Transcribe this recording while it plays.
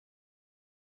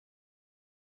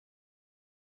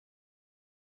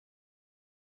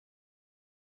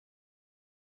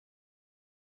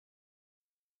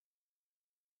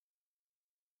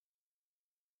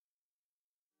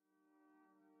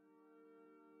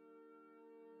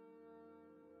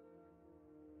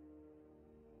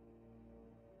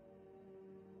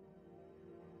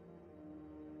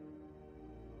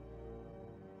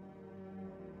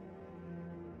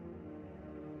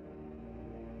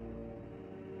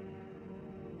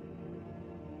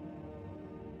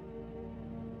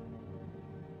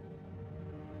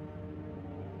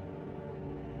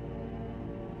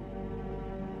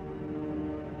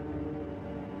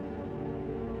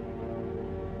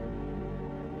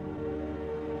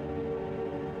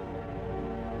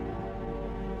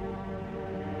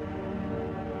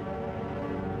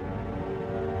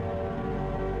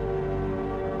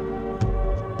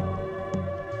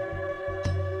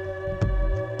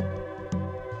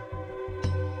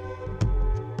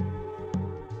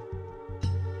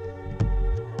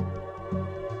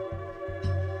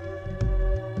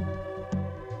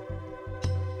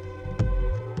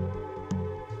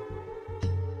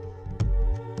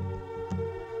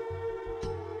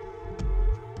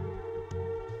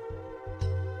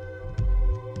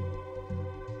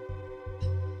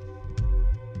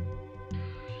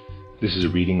This is a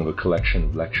reading of a collection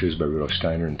of lectures by Rudolf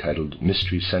Steiner entitled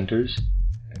Mystery Centers,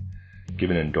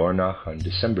 given in Dornach on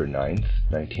December 9th,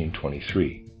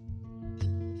 1923.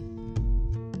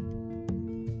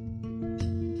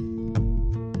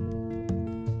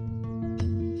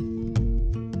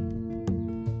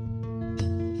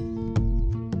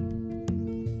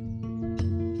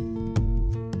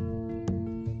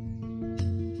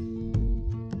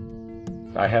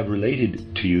 I have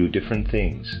related to you different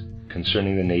things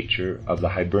concerning the nature of the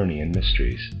Hibernian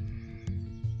mysteries.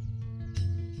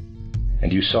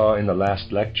 And you saw in the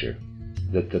last lecture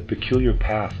that the peculiar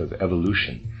path of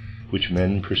evolution which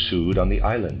men pursued on the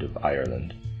island of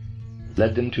Ireland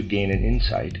led them to gain an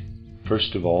insight,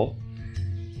 first of all,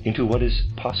 into what is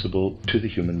possible to the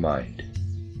human mind,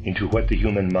 into what the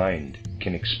human mind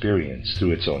can experience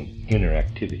through its own inner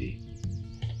activity.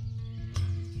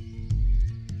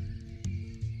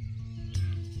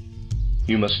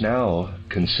 You must now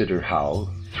consider how,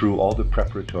 through all the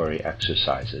preparatory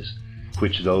exercises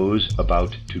which those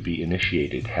about to be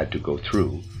initiated had to go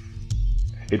through,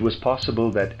 it was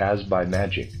possible that, as by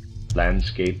magic,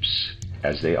 landscapes,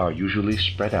 as they are usually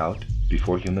spread out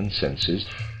before human senses,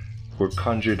 were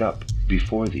conjured up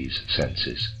before these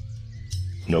senses.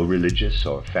 No religious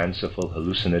or fanciful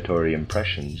hallucinatory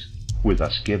impressions were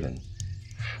thus given,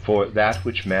 for that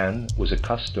which man was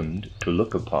accustomed to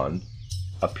look upon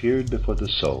appeared before the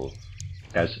soul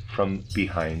as from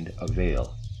behind a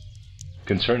veil,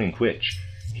 concerning which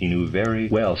he knew very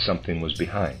well something was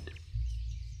behind.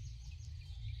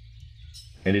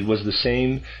 And it was the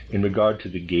same in regard to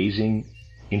the gazing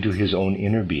into his own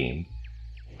inner being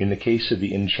in the case of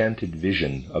the enchanted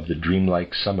vision of the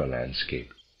dreamlike summer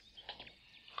landscape.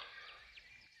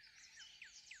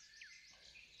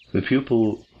 The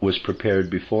pupil was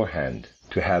prepared beforehand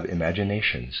to have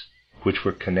imaginations which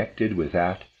were connected with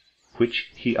that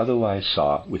which he otherwise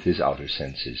saw with his outer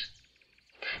senses.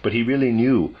 But he really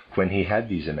knew, when he had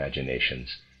these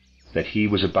imaginations, that he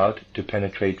was about to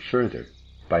penetrate further,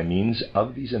 by means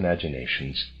of these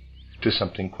imaginations, to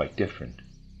something quite different.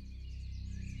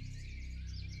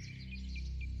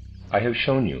 I have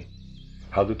shown you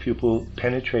how the pupil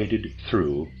penetrated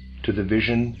through to the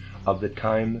vision of the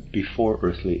time before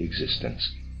earthly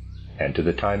existence, and to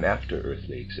the time after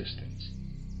earthly existence.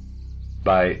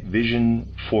 By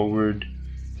vision forward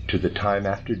to the time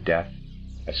after death,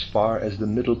 as far as the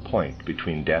middle point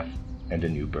between death and a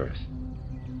new birth.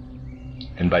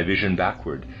 And by vision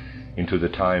backward into the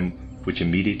time which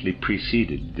immediately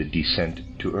preceded the descent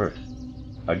to earth,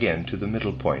 again to the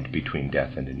middle point between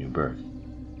death and a new birth.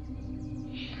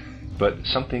 But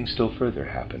something still further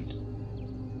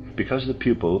happened. Because the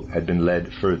pupil had been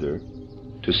led further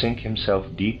to sink himself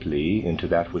deeply into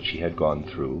that which he had gone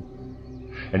through,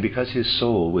 and because his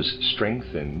soul was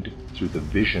strengthened through the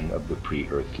vision of the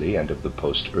pre-earthly and of the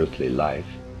post-earthly life,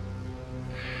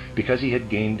 because he had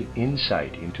gained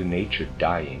insight into nature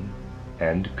dying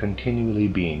and continually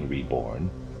being reborn,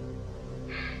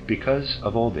 because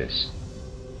of all this,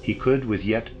 he could with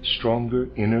yet stronger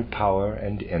inner power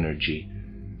and energy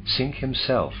sink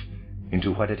himself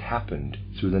into what had happened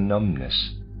through the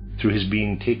numbness, through his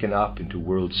being taken up into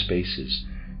world spaces,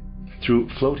 through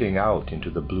floating out into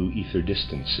the blue ether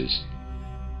distances,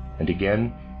 and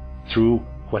again through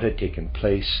what had taken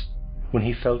place when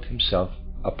he felt himself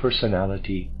a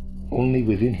personality only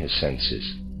within his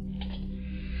senses,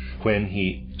 when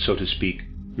he, so to speak,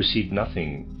 received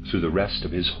nothing through the rest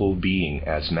of his whole being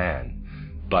as man,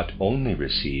 but only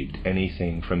received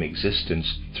anything from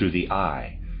existence through the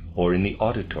eye, or in the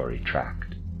auditory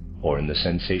tract, or in the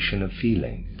sensation of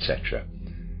feeling, etc.,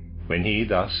 when he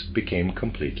thus became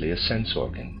completely a sense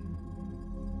organ.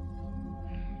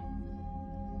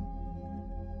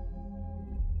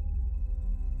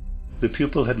 The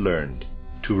pupil had learned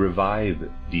to revive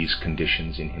these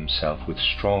conditions in himself with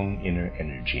strong inner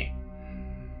energy,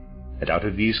 and out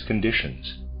of these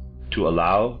conditions to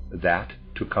allow that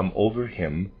to come over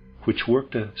him which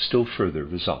worked a still further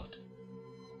result.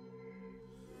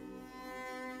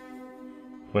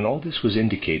 When all this was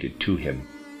indicated to him,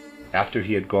 after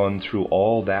he had gone through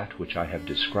all that which I have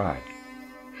described,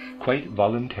 quite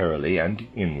voluntarily and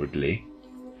inwardly,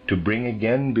 to bring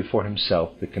again before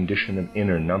himself the condition of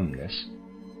inner numbness,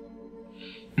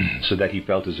 so that he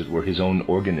felt, as it were, his own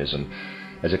organism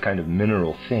as a kind of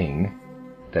mineral thing,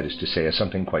 that is to say, as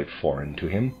something quite foreign to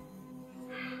him.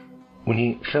 When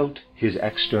he felt his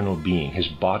external being, his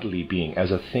bodily being,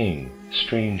 as a thing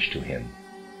strange to him,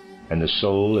 and the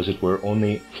soul, as it were,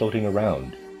 only floating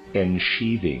around,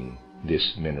 ensheathing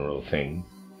this mineral thing,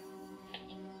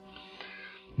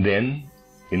 then,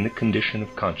 in the condition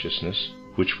of consciousness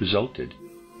which resulted,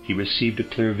 he he received a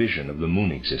clear vision of the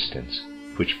moon existence,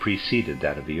 which preceded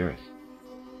that of the earth.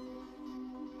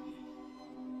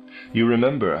 You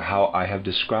remember how I have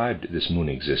described this moon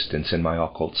existence in my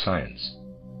occult science,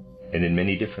 and in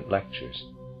many different lectures.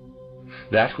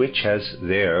 That which has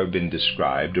there been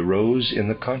described arose in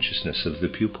the consciousness of the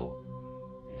pupil.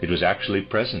 It was actually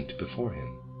present before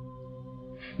him.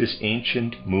 This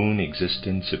ancient moon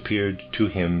existence appeared to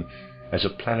him as a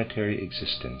planetary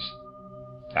existence,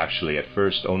 actually at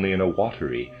first only in a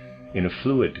watery, in a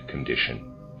fluid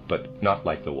condition, but not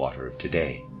like the water of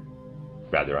today.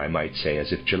 Rather, I might say,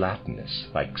 as if gelatinous,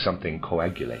 like something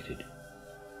coagulated.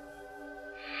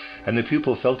 And the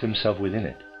pupil felt himself within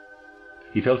it.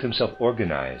 He felt himself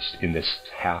organized in this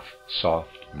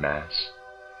half-soft mass,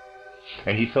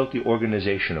 and he felt the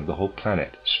organization of the whole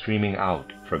planet streaming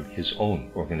out from his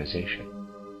own organization.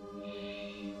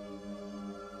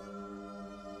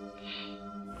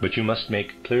 But you must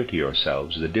make clear to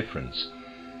yourselves the difference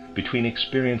between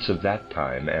experience of that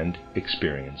time and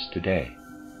experience today.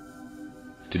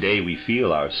 Today we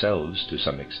feel ourselves, to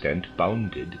some extent,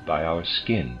 bounded by our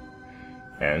skin,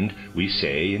 and we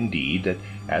say, indeed, that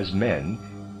as men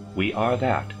we are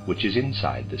that which is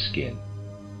inside the skin.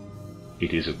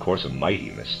 It is, of course, a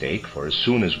mighty mistake, for as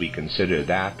soon as we consider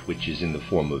that which is in the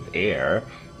form of air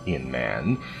in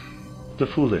man, the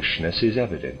foolishness is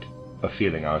evident of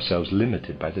feeling ourselves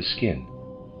limited by the skin.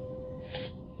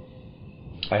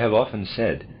 I have often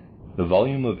said, the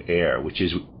volume of air which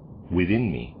is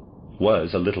within me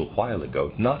was a little while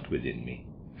ago not within me,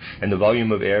 and the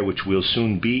volume of air which will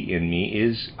soon be in me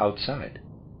is outside.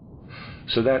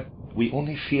 So that we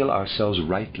only feel ourselves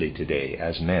rightly today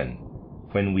as men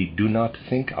when we do not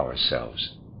think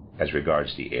ourselves, as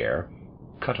regards the air,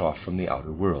 cut off from the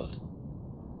outer world.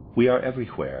 We are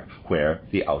everywhere where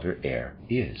the outer air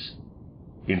is.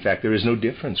 In fact, there is no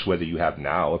difference whether you have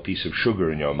now a piece of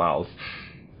sugar in your mouth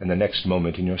and the next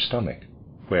moment in your stomach,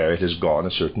 where it has gone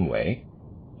a certain way,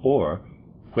 or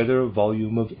whether a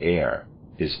volume of air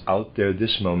is out there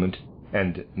this moment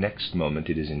and next moment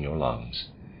it is in your lungs.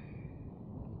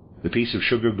 The piece of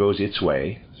sugar goes its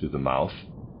way through the mouth.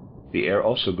 The air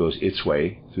also goes its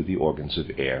way through the organs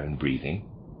of air and breathing.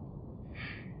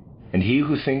 And he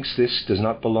who thinks this does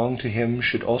not belong to him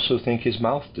should also think his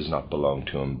mouth does not belong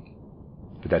to him,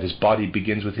 but that his body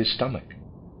begins with his stomach.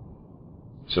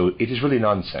 So it is really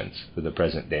nonsense for the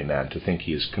present-day man to think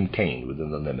he is contained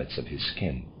within the limits of his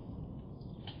skin.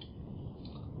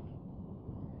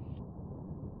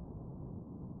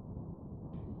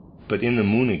 But in the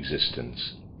moon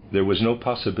existence, there was no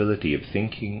possibility of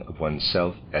thinking of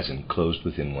oneself as enclosed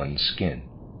within one's skin.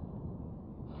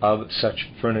 Of such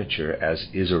furniture as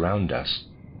is around us,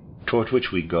 toward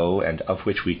which we go and of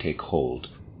which we take hold,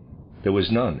 there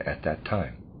was none at that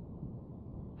time.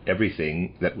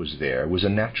 Everything that was there was a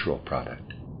natural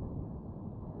product.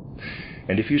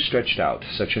 And if you stretched out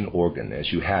such an organ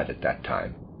as you had at that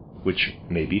time, which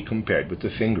may be compared with the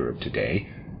finger of today,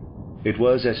 it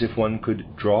was as if one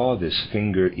could draw this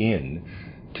finger in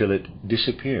till it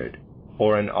disappeared,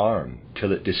 or an arm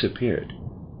till it disappeared.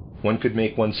 One could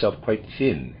make oneself quite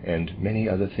thin, and many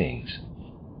other things.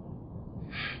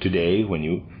 Today, when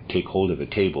you take hold of a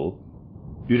table,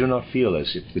 you do not feel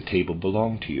as if the table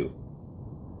belonged to you.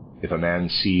 If a man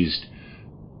seized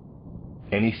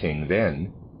anything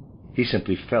then, he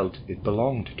simply felt it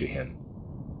belonged to him,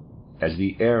 as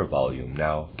the air volume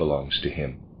now belongs to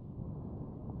him.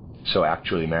 So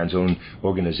actually man's own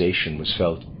organization was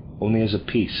felt only as a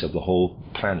piece of the whole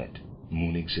planet,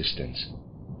 moon existence.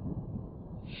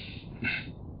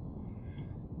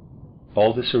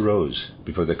 All this arose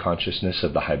before the consciousness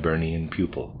of the Hibernian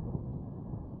pupil.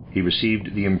 He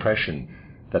received the impression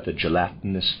that the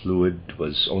gelatinous fluid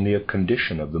was only a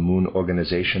condition of the moon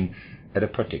organization at a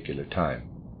particular time.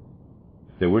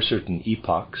 There were certain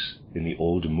epochs in the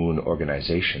old moon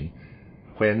organization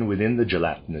when, within the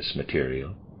gelatinous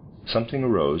material, something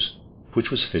arose which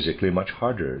was physically much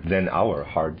harder than our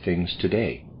hard things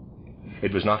today.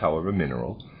 It was not, however,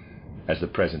 mineral, as the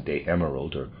present-day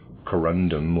emerald or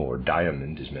corundum or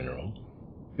diamond is mineral.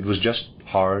 It was just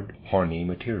hard, horny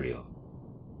material.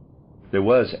 There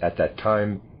was, at that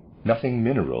time, nothing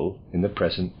mineral in the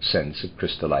present sense of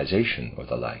crystallization or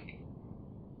the like.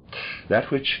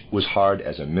 That which was hard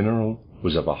as a mineral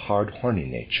was of a hard, horny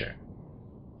nature.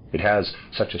 It has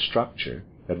such a structure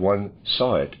that one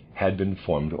saw it had been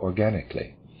formed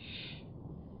organically.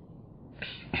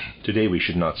 Today we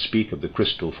should not speak of the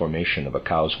crystal formation of a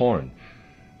cow's horn,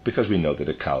 because we know that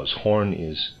a cow's horn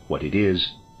is what it is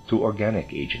through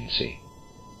organic agency.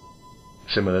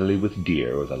 Similarly with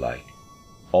deer or the like,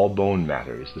 all bone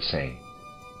matter is the same.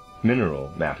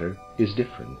 Mineral matter is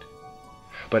different.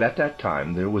 but at that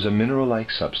time there was a mineral-like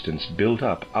substance built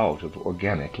up out of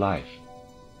organic life.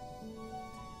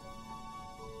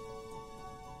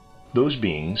 Those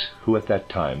beings who at that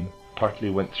time partly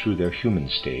went through their human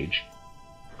stage,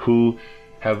 who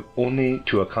have only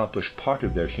to accomplish part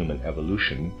of their human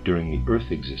evolution during the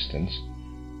earth existence,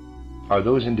 are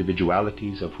those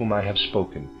individualities of whom I have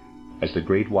spoken as the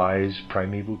great wise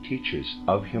primeval teachers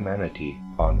of humanity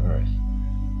on earth,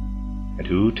 and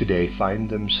who today find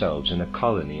themselves in a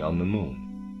colony on the moon.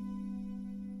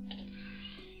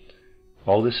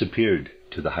 All this appeared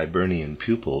to the Hibernian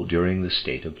pupil during the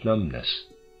state of numbness,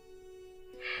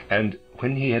 and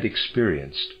when he had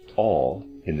experienced all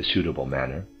in the suitable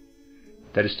manner,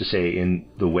 that is to say, in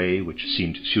the way which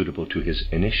seemed suitable to his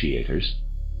initiators,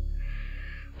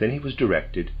 then he was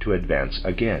directed to advance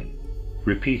again,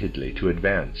 repeatedly to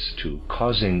advance, to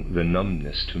causing the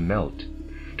numbness to melt,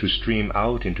 to stream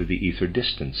out into the ether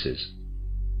distances,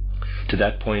 to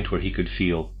that point where he could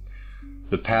feel,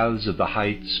 the paths of the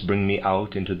heights bring me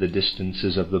out into the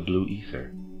distances of the blue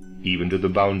ether, even to the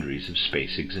boundaries of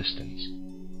space existence.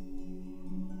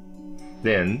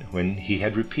 Then, when he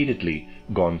had repeatedly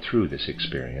gone through this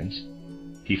experience,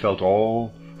 he felt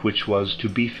all which was to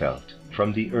be felt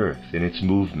from the earth in its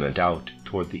movement out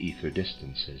toward the ether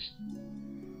distances.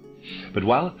 But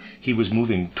while he was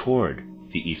moving toward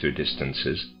the ether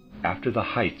distances, after the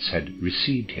heights had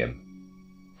received him,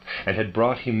 and had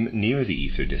brought him near the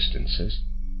ether distances,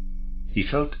 he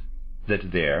felt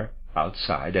that there,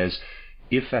 outside, as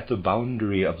if at the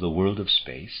boundary of the world of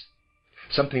space,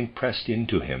 something pressed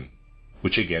into him,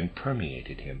 which again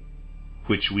permeated him,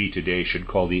 which we today should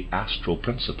call the astral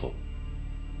principle.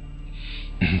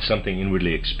 Something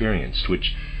inwardly experienced,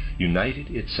 which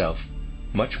united itself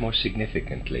much more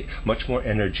significantly, much more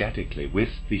energetically with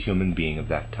the human being of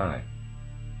that time,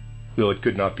 though it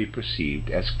could not be perceived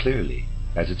as clearly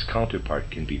as its counterpart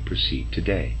can be perceived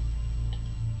today.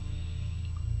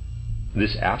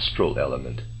 This astral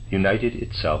element united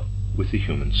itself with the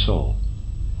human soul,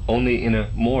 only in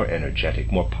a more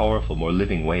energetic, more powerful, more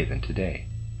living way than today.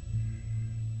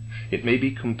 It may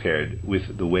be compared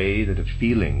with the way that a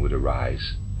feeling would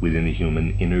arise within the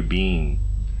human inner being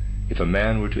if a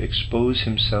man were to expose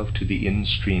himself to the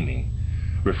in-streaming,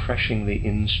 refreshingly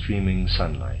in-streaming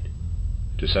sunlight,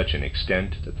 to such an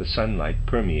extent that the sunlight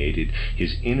permeated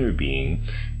his inner being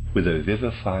with a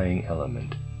vivifying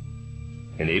element,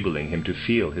 enabling him to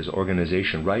feel his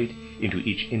organization right into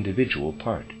each individual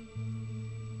part.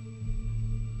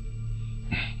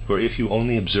 For if you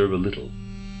only observe a little,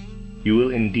 you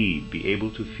will indeed be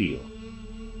able to feel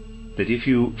that if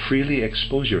you freely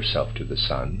expose yourself to the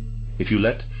sun, if you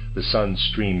let the sun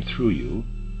stream through you,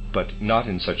 but not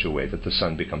in such a way that the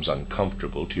sun becomes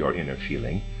uncomfortable to your inner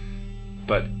feeling,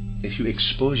 but if you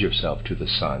expose yourself to the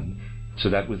sun so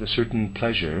that with a certain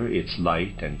pleasure its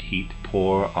light and heat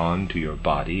pour onto your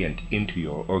body and into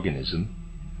your organism,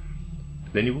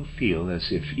 then you will feel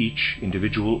as if each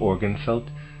individual organ felt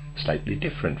slightly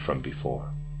different from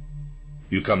before.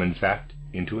 You come, in fact,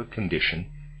 into a condition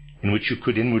in which you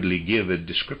could inwardly give a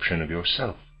description of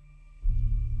yourself.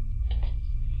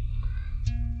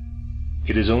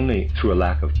 It is only through a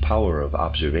lack of power of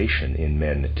observation in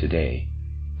men today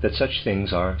that such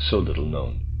things are so little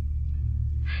known.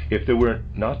 If there were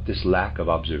not this lack of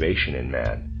observation in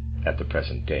man at the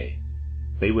present day,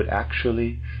 they would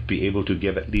actually be able to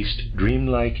give at least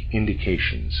dreamlike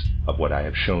indications of what I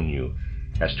have shown you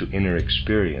as to inner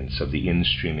experience of the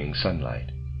in-streaming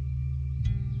sunlight.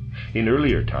 In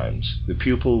earlier times, the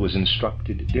pupil was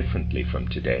instructed differently from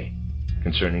today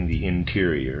concerning the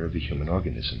interior of the human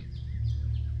organism.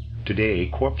 Today,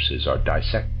 corpses are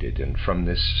dissected, and from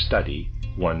this study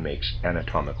one makes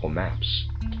anatomical maps.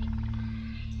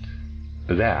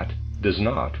 That does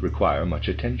not require much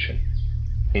attention.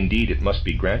 Indeed, it must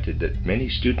be granted that many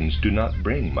students do not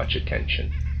bring much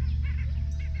attention.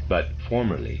 But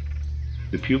formerly,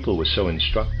 the pupil was so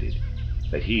instructed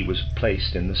that he was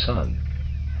placed in the sun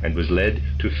and was led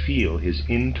to feel his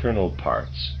internal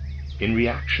parts in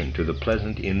reaction to the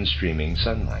pleasant in-streaming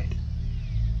sunlight.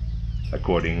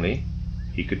 Accordingly,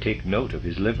 he could take note of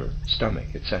his liver,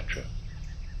 stomach, etc.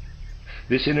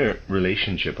 This inner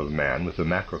relationship of man with the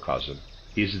macrocosm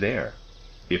is there,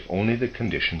 if only the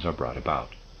conditions are brought about.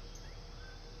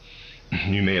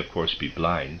 You may, of course, be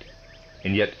blind,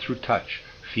 and yet through touch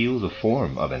feel the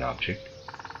form of an object.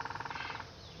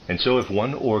 And so if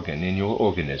one organ in your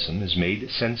organism is made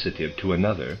sensitive to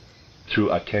another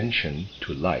through attention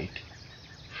to light,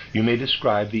 you may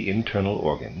describe the internal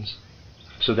organs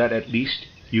so that at least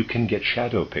you can get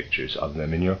shadow pictures of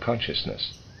them in your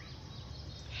consciousness.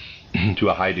 To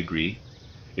a high degree,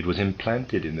 it was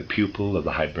implanted in the pupil of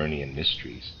the Hibernian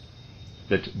mysteries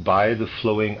that by the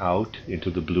flowing out into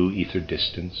the blue ether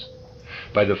distance,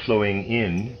 by the flowing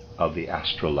in of the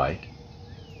astral light,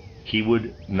 he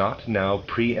would not now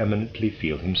preeminently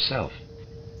feel himself,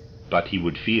 but he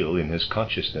would feel in his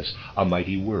consciousness a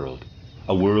mighty world,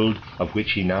 a world of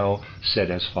which he now said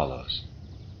as follows: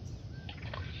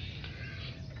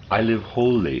 I live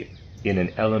wholly in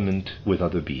an element with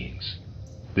other beings.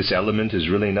 This element is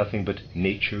really nothing but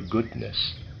nature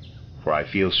goodness, for I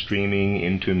feel streaming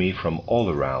into me from all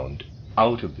around,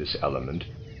 out of this element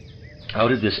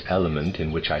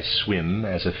in which I swim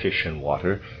as a fish in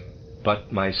water,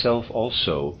 but myself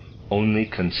also only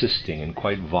consisting in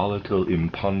quite volatile,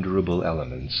 imponderable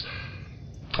elements.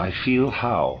 I feel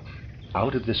how,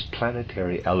 out of this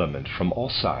planetary element from all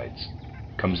sides,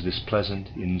 comes this pleasant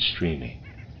in-streaming.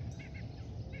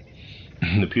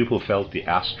 The pupil felt the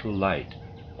astral light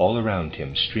all around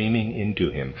him, streaming into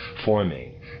him,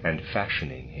 forming and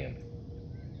fashioning him.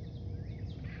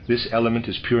 This element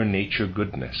is pure nature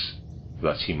goodness,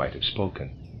 thus he might have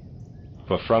spoken.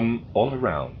 For from all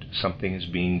around something is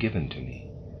being given to me.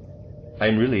 I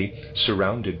am really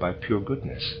surrounded by pure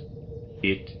goodness.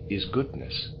 It is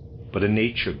goodness, but a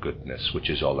nature goodness which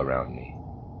is all around me.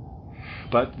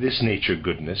 But this nature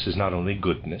goodness is not only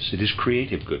goodness, it is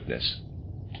creative goodness.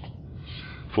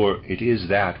 For it is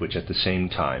that which at the same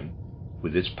time,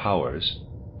 with its powers,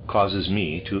 causes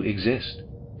me to exist,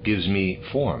 gives me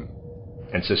form,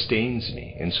 and sustains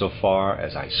me insofar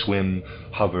as I swim,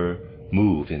 hover,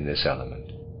 move in this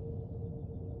element.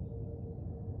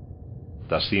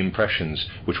 Thus the impressions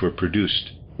which were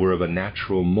produced were of a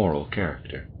natural moral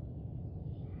character.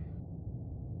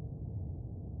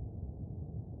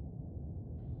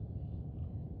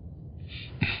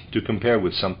 To compare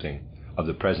with something of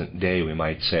the present day, we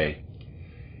might say,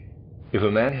 if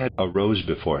a man had a rose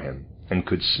before him and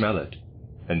could smell it,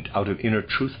 and out of inner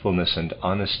truthfulness and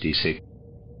honesty say,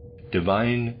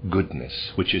 divine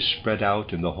goodness which is spread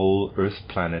out in the whole earth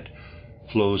planet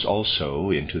flows also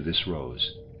into this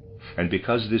rose. And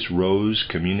because this rose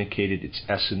communicated its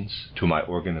essence to my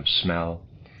organ of smell,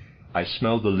 I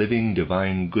smell the living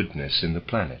divine goodness in the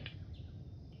planet.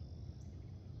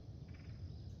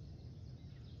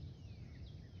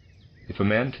 If a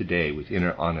man today with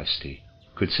inner honesty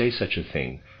could say such a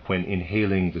thing when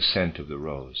inhaling the scent of the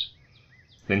rose,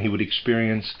 then he would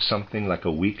experience something like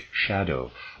a weak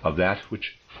shadow of that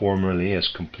which formerly as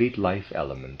complete life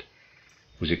element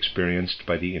was experienced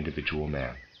by the individual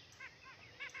man.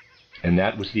 And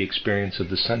that was the experience of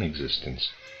the sun existence,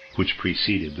 which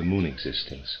preceded the moon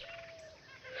existence.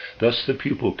 Thus the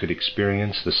pupil could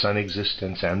experience the sun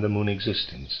existence and the moon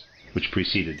existence, which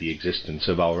preceded the existence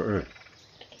of our earth.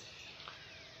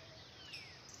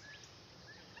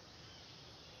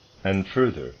 And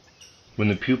further, when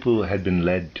the pupil had been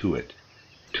led to it,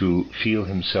 to feel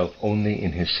himself only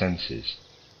in his senses,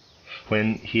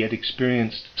 when he had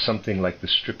experienced something like the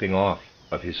stripping off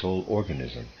of his whole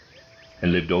organism,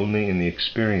 and lived only in the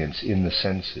experience in the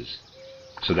senses,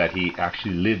 so that he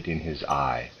actually lived in his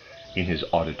eye, in his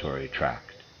auditory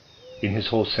tract, in his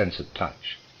whole sense of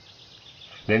touch,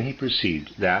 then he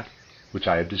perceived that which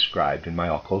I have described in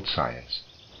my occult science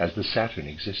as the Saturn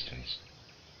existence,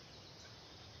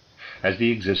 as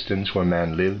the existence where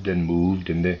man lived and moved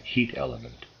in the heat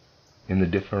element, in the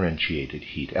differentiated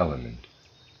heat element.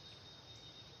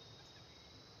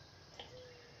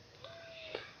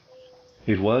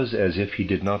 It was as if he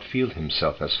did not feel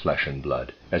himself as flesh and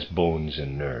blood, as bones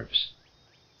and nerves,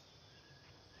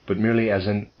 but merely as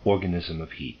an organism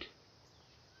of heat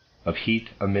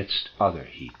amidst other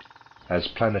heat, as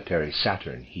planetary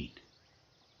Saturn heat.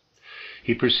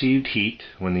 He perceived heat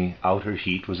when the outer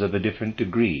heat was of a different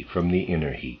degree from the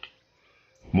inner heat,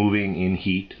 moving in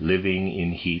heat, living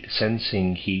in heat,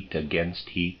 sensing heat against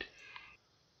heat.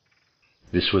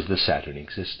 This was the Saturn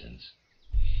existence.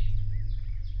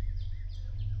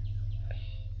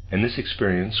 And this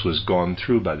experience was gone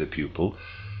through by the pupil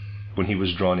when he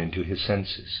was drawn into his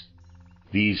senses.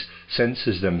 These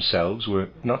senses themselves were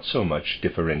not so much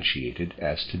differentiated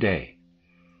as today.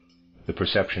 The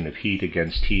perception of heat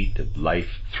against heat, of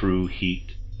life through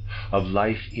heat, of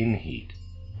life in heat,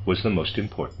 was the most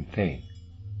important thing.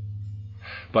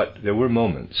 But there were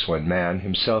moments when man,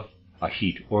 himself a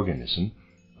heat organism,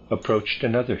 approached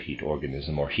another heat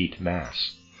organism or heat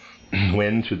mass,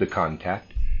 when, through the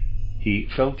contact, he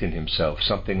felt in himself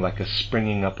something like a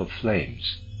springing up of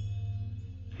flames.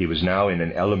 He was now in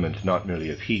an element not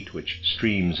merely of heat, which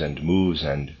streams and moves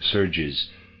and surges.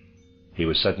 He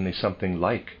was suddenly something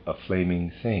like a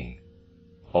flaming thing,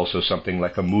 also something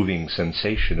like a moving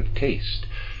sensation of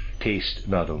taste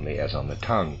not only as on the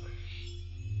tongue,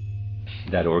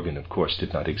 That organ, of course,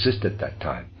 did not exist at that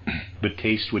time, but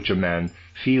taste which a man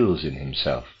feels in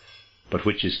himself, but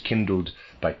which is kindled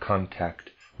by contact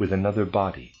with another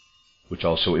body, which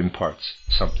also imparts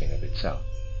something of itself.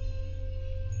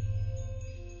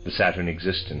 The Saturn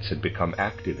existence had become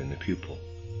active in the pupil.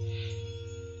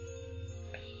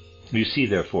 You see,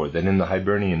 therefore, that in the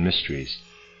Hibernian mysteries,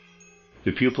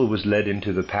 the pupil was led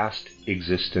into the past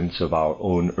existence of our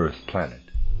own Earth planet.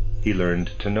 He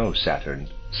learned to know Saturn,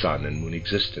 Sun, and Moon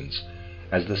existence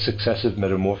as the successive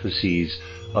metamorphoses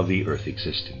of the Earth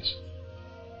existence.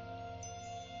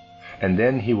 And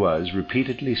then he was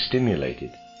repeatedly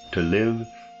stimulated to live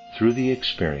through the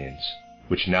experience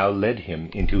which now led him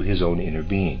into his own inner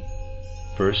being.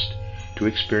 First, to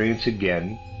experience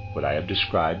again what I have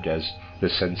described as the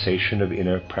sensation of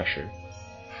inner pressure,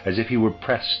 as if he were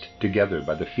pressed together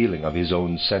by the feeling of his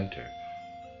own center,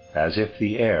 as if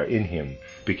the air in him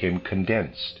became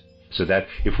condensed, so that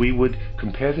if we would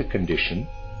compare the condition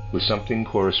with something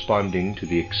corresponding to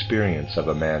the experience of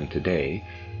a man today,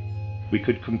 we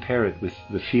could compare it with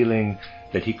the feeling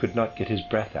that he could not get his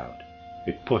breath out.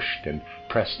 It pushed and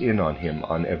pressed in on him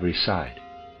on every side.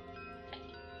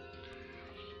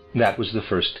 That was the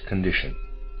first condition,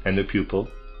 and the pupil,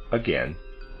 again,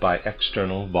 by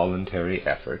external voluntary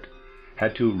effort,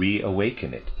 had to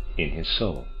reawaken it in his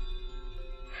soul.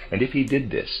 And if he did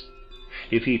this,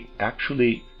 if he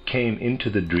actually came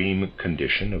into the dream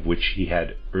condition of which he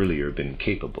had earlier been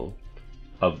capable,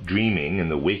 of dreaming in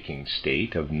the waking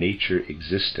state of nature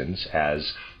existence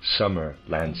as summer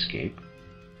landscape,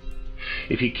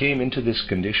 if he came into this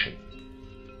condition,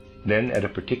 then at a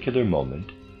particular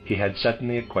moment he had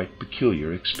suddenly a quite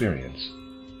peculiar experience.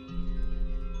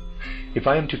 If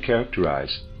I am to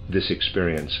characterize this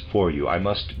experience for you, I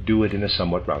must do it in a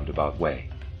somewhat roundabout way.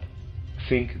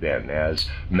 Think then, as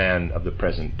man of the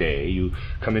present day, you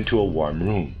come into a warm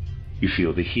room. You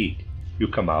feel the heat. You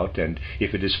come out, and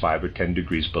if it is 5 or 10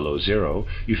 degrees below zero,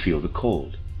 you feel the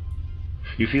cold.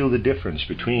 You feel the difference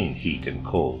between heat and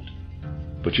cold,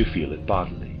 but you feel it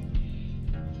bodily.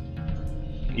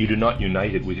 You do not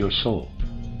unite it with your soul.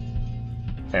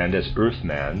 And as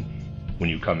Earthman, when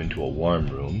you come into a warm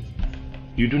room,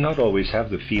 you do not always have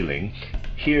the feeling,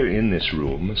 here in this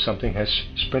room something has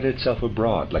spread itself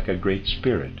abroad like a great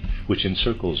spirit which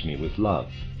encircles me with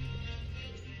love.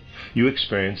 You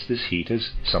experience this heat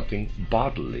as something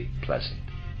bodily pleasant.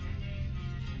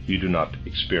 You do not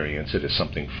experience it as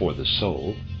something for the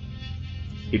soul.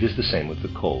 It is the same with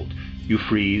the cold. You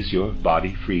freeze, your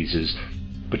body freezes,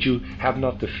 but you have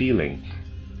not the feeling.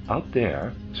 Out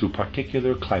there, through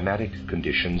particular climatic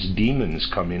conditions, demons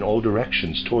come in all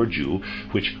directions toward you,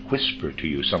 which whisper to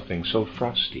you something so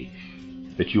frosty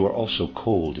that you are also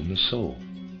cold in the soul.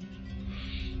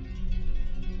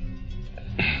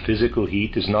 Physical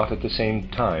heat is not at the same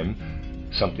time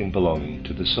something belonging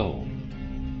to the soul,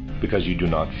 because you do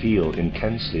not feel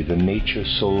intensely the nature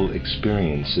soul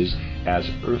experiences as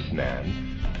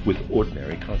Earthman with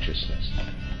ordinary consciousness.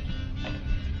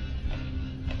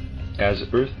 As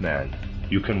Earthman,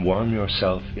 you can warm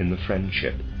yourself in the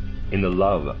friendship, in the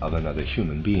love of another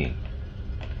human being.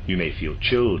 You may feel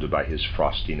chilled by his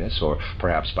frostiness, or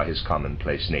perhaps by his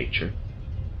commonplace nature,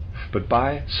 but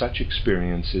by such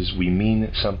experiences we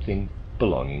mean something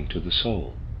belonging to the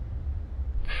soul.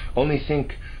 Only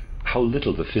think how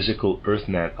little the physical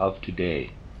Earthman of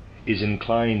today is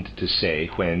inclined to say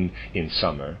when, in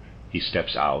summer, he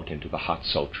steps out into the hot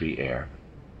sultry air,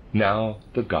 "Now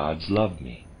the gods love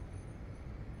me."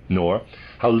 Nor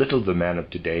how little the man of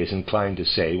today is inclined to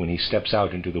say when he steps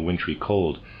out into the wintry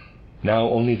cold, "Now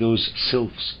only those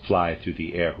sylphs fly through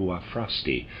the air who are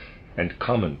frosty and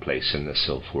commonplace in the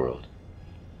sylph world."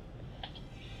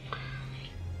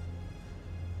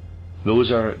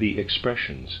 Those are the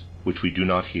expressions which we do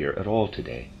not hear at all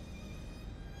today.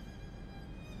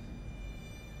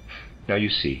 Now you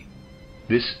see,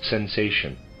 this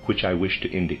sensation which I wish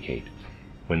to indicate,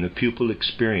 when the pupil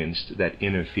experienced that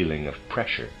inner feeling of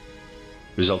pressure,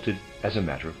 resulted as a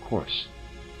matter of course.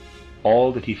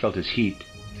 All that he felt as heat,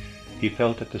 he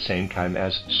felt at the same time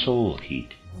as soul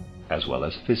heat, as well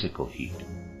as physical heat.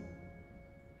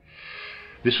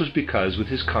 This was because with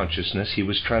his consciousness he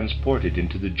was transported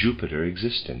into the Jupiter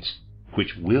existence,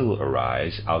 which will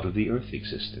arise out of the Earth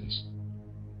existence.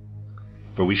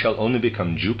 For we shall only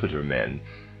become Jupiter men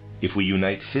if we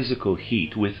unite physical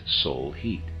heat with soul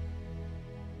heat.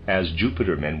 As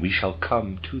Jupiter men we shall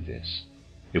come to this.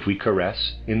 If we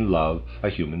caress in love a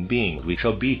human being, we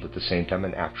shall be at the same time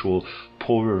an actual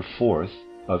pourer forth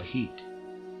of heat.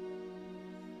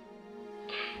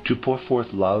 To pour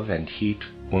forth love and heat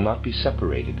will not be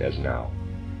separated as now.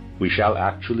 We shall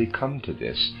actually come to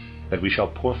this that we shall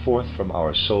pour forth from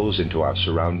our souls into our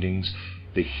surroundings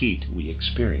the heat we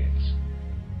experience.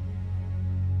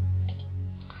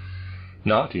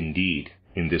 Not indeed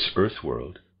in this earth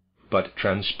world, but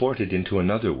transported into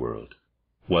another world,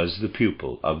 was the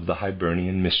pupil of the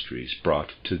Hibernian mysteries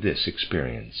brought to this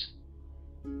experience.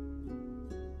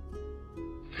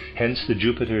 Hence the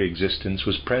Jupiter existence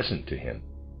was present to him,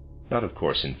 not of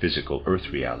course in physical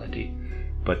earth reality,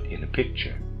 but in a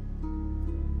picture.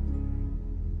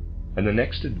 And the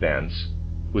next advance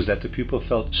was that the pupil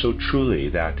felt so truly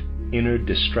that inner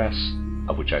distress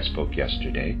of which I spoke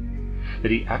yesterday,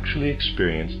 that he actually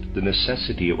experienced the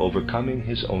necessity of overcoming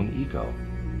his own ego,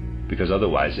 because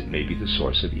otherwise it may be the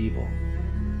source of evil.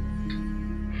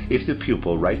 If the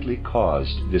pupil rightly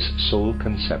caused this soul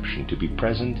conception to be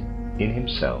present in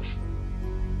himself,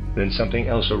 then something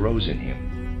else arose in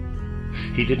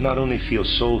him. He did not only feel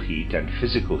soul heat and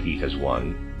physical heat as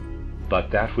one,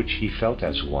 but that which he felt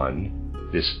as one,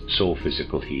 this soul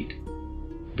physical heat,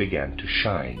 began to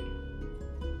shine.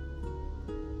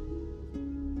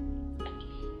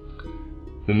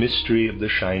 The mystery of the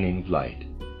shining of light,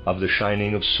 of the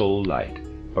shining of soul light,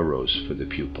 arose for the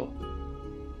pupil.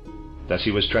 Thus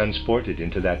he was transported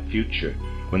into that future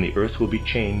when the earth will be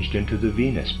changed into the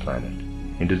Venus planet,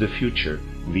 into the future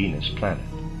Venus planet.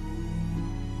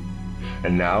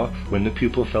 And now, when the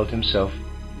pupil felt himself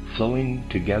flowing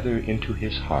together into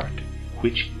his heart,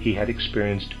 which he had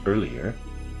experienced earlier,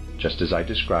 just as I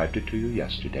described it to you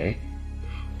yesterday,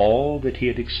 all that he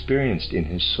had experienced in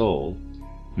his soul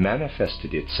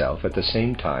manifested itself at the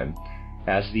same time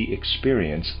as the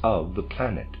experience of the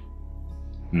planet.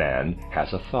 Man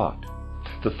has a thought.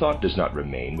 The thought does not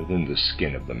remain within the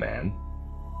skin of the man.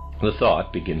 The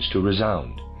thought begins to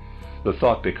resound. The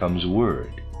thought becomes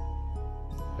word.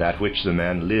 That which the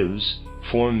man lives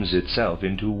forms itself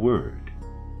into word.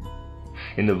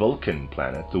 In the Vulcan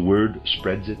planet, the word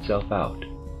spreads itself out.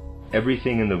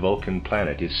 Everything in the Vulcan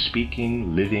planet is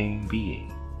speaking, living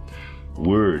being.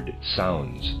 Word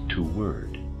sounds to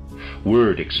word.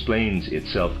 Word explains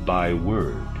itself by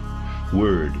word.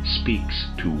 Word speaks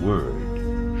to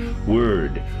word.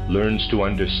 Word learns to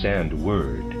understand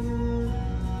word.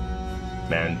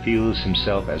 Man feels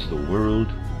himself as the world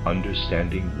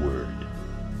understanding word,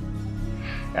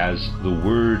 as the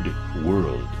word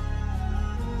world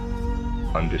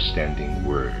understanding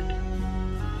word.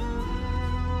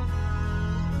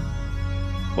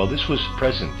 While this was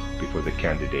present before the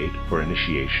candidate for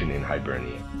initiation in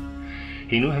Hibernia,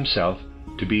 he knew himself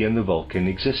to be in the Vulcan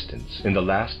existence, in the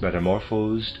last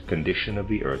metamorphosed condition of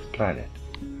the Earth planet.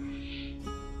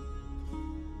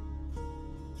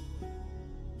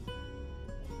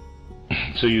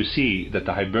 So you see that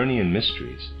the Hibernian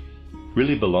mysteries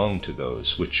really belong to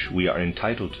those which we are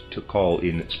entitled to call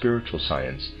in spiritual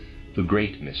science the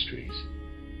great mysteries,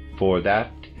 for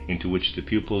that into which the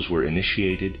pupils were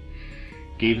initiated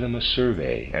gave them a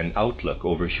survey, an outlook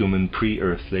over human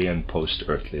pre-earthly and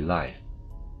post-earthly life.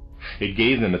 It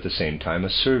gave them at the same time a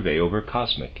survey over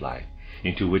cosmic life,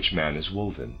 into which man is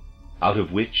woven, out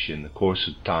of which in the course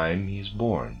of time he is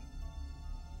born.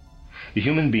 The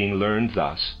human being learned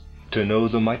thus to know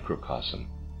the microcosm,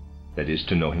 that is,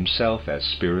 to know himself as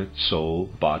spirit, soul,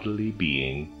 bodily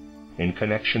being in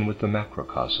connection with the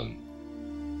macrocosm.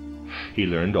 He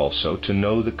learned also to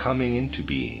know the coming into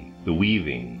being, the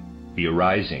weaving, the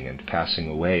arising and passing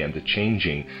away, and the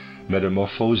changing,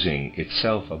 metamorphosing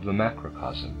itself of the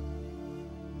macrocosm.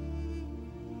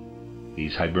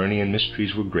 These Hibernian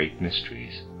mysteries were great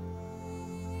mysteries.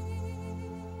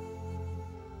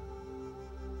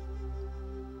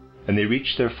 And they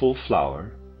reached their full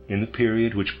flower in the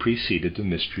period which preceded the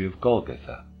mystery of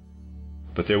Golgotha.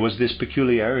 But there was this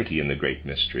peculiarity in the great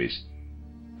mysteries,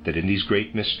 that in these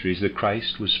great mysteries the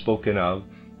Christ was spoken of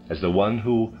as the one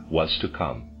who was to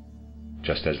come,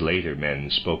 just as later men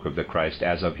spoke of the Christ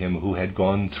as of him who had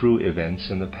gone through events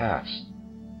in the past.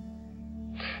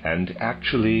 And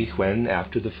actually, when,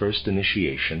 after the first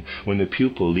initiation, when the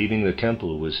pupil leaving the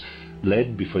temple was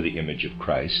led before the image of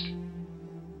Christ,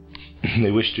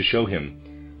 they wished to show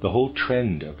him the whole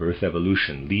trend of earth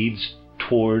evolution leads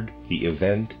toward the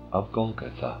event of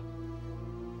Golgotha.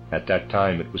 At that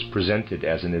time it was presented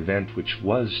as an event which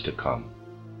was to come.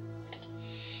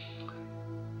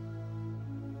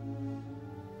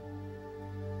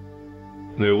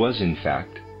 There was, in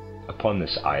fact, upon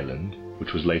this island,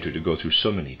 which was later to go through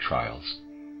so many trials,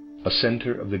 a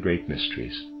center of the great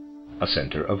mysteries, a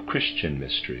center of Christian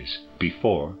mysteries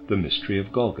before the mystery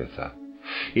of Golgotha,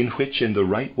 in which, in the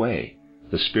right way,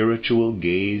 the spiritual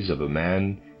gaze of a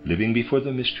man living before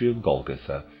the mystery of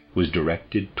Golgotha was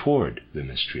directed toward the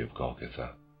mystery of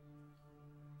Golgotha.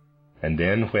 And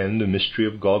then when the mystery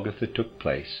of Golgotha took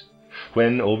place,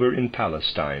 when over in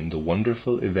Palestine the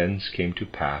wonderful events came to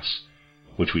pass,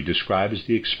 which we describe as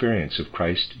the experience of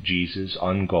Christ Jesus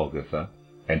on Golgotha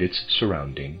and its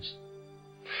surroundings,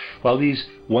 while these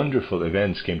wonderful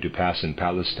events came to pass in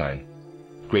Palestine,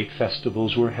 great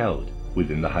festivals were held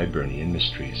within the Hibernian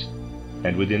mysteries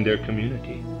and within their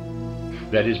community,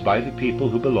 that is, by the people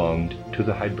who belonged to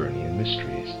the Hibernian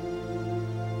mysteries.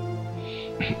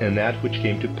 And that which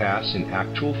came to pass in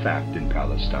actual fact in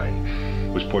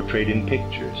Palestine was portrayed in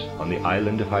pictures on the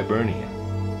island of Hibernia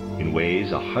in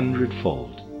ways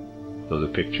 100-fold, though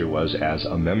the picture was as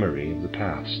a memory of the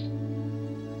past.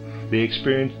 They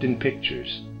experienced in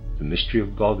pictures the mystery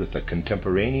of Golgotha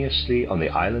contemporaneously on the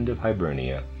island of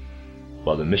Hibernia,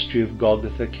 while the mystery of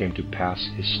Golgotha came to pass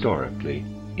historically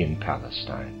in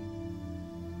Palestine.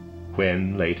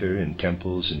 When, later, in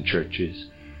temples and churches,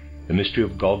 the mystery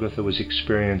of Golgotha was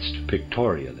experienced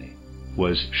pictorially,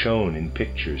 was shown in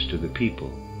pictures to the people,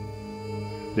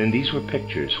 then these were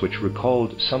pictures which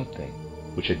recalled something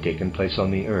which had taken place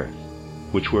on the earth,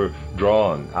 which were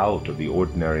drawn out of the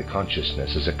ordinary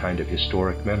consciousness as a kind of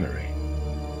historic memory.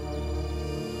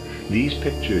 These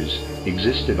pictures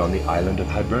existed on the island of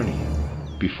Hibernia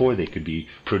before they could be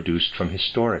produced from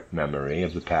historic memory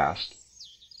of the past,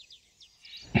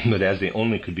 but as they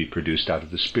only could be produced out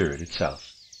of the spirit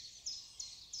itself.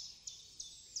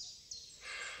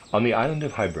 On the island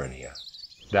of Hibernia,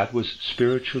 that was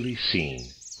spiritually seen,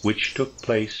 which took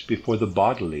place before the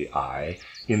bodily eye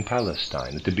in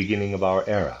Palestine at the beginning of our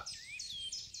era.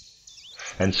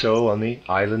 And so on the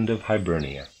island of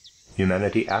Hibernia,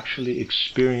 humanity actually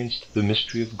experienced the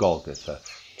mystery of Golgotha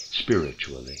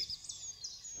spiritually.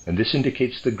 And this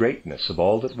indicates the greatness of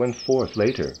all that went forth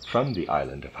later from the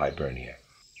island of Hibernia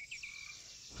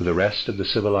to the rest of the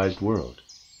civilized world,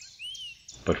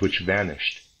 but which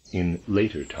vanished in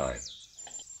later time.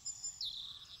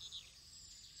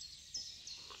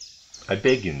 I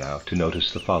beg you now to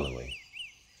notice the following.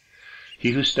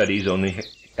 He who studies only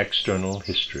external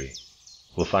history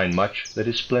will find much that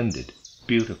is splendid,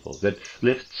 beautiful, that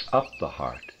lifts up the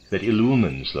heart, that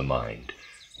illumines the mind,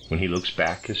 when he looks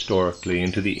back historically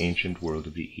into the ancient world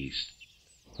of the East,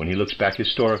 when he looks back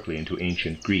historically into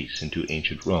ancient Greece, into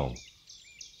ancient Rome.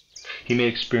 He may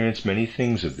experience many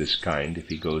things of this kind if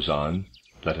he goes on,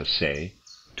 let us say,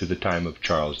 to the time of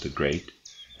Charles the Great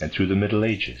and through the Middle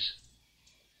Ages.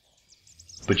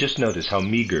 But just notice how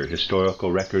meager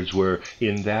historical records were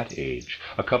in that age,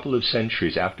 a couple of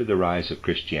centuries after the rise of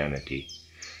Christianity,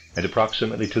 and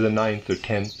approximately to the 9th or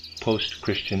 10th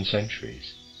post-Christian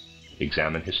centuries.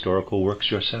 Examine historical works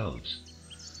yourselves.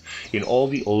 In all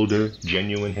the older,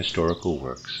 genuine historical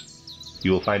works,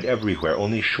 you will find everywhere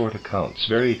only short accounts,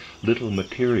 very little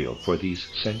material for these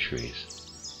centuries.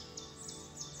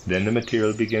 Then the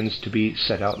material begins to be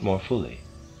set out more fully.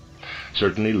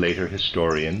 Certainly later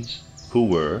historians, who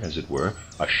were, as it were,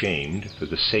 ashamed for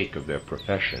the sake of their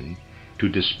profession to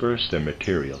disperse their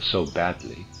material so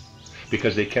badly,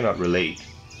 because they cannot relate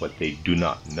what they do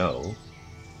not know,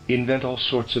 invent all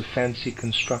sorts of fancy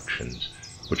constructions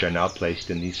which are now placed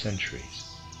in these centuries.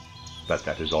 But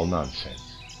that is all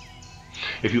nonsense.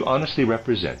 If you honestly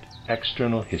represent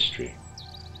external history,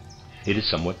 it is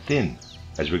somewhat thin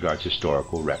as regards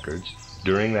historical records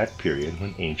during that period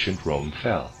when ancient Rome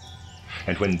fell,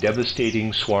 and when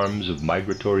devastating swarms of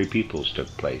migratory peoples took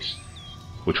place,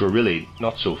 which were really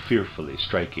not so fearfully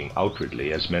striking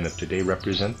outwardly as men of today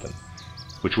represent them,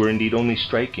 which were indeed only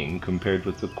striking compared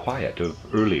with the quiet of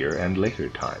earlier and later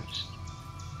times.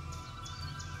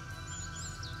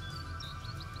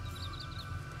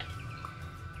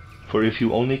 For if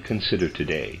you only consider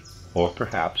today, or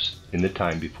perhaps in the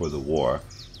time before the war,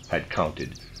 had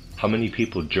counted how many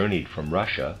people journeyed from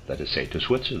Russia, let us say, to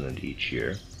Switzerland each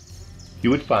year, you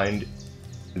would find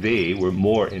they were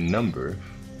more in number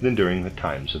than during the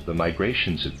times of the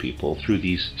migrations of people through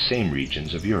these same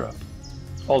regions of Europe.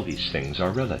 All these things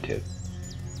are relative.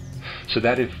 So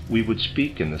that if we would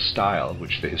speak in the style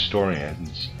which the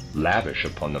historians lavish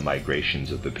upon the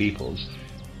migrations of the peoples,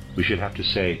 we should have to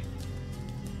say,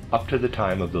 up to the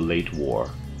time of the late war,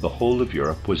 the whole of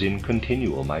Europe was in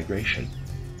continual migration.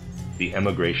 The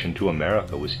emigration to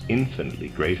America was infinitely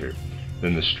greater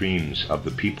than the streams of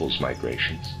the people's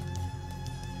migrations.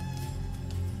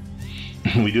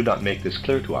 We do not make this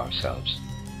clear to ourselves.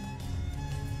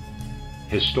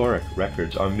 Historic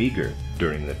records are meager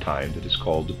during the time that is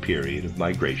called the period of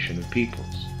migration of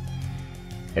peoples,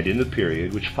 and in the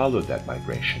period which followed that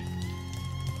migration.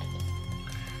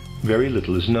 Very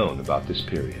little is known about this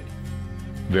period.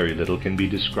 Very little can be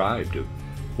described of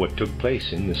what took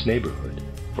place in this neighborhood,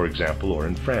 for example, or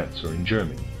in France or in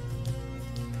Germany.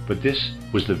 But this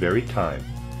was the very time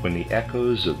when the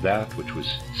echoes of that which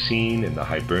was seen in the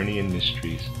Hibernian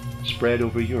mysteries spread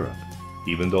over Europe,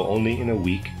 even though only in a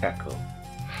weak echo.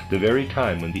 The very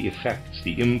time when the effects,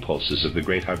 the impulses of the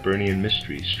great Hibernian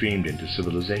mysteries streamed into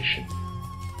civilization.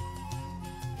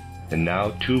 And now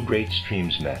two great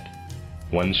streams met.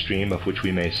 One stream of which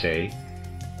we may say,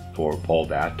 for all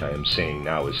that I am saying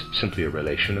now is simply a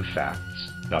relation of facts,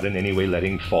 not in any way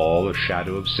letting fall a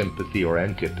shadow of sympathy or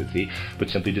antipathy, but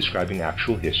simply describing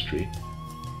actual history.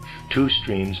 Two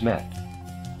streams met,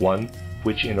 one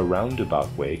which in a roundabout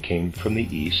way came from the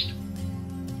east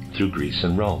through Greece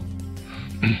and Rome.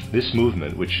 This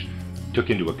movement, which took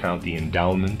into account the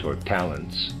endowment or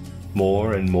talents,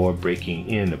 more and more breaking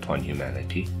in upon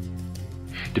humanity,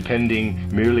 depending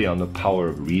merely on the power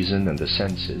of reason and the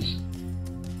senses,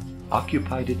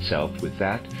 occupied itself with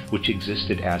that which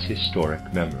existed as historic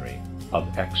memory of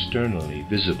externally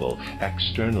visible,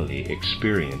 externally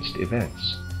experienced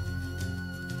events.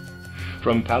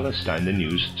 From Palestine the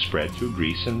news spread through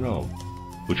Greece and Rome,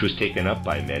 which was taken up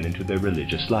by men into their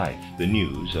religious life, the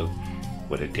news of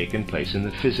what had taken place in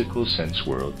the physical sense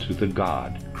world through the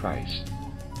God, Christ.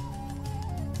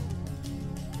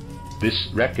 This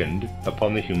reckoned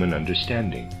upon the human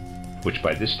understanding, which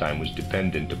by this time was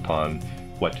dependent upon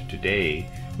what today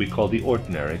we call the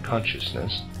ordinary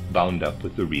consciousness, bound up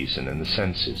with the reason and the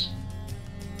senses.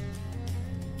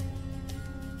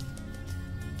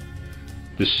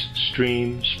 This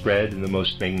stream spread in the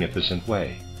most magnificent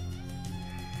way,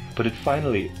 but it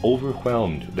finally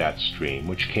overwhelmed that stream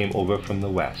which came over from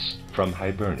the west, from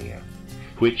Hibernia,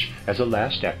 which, as a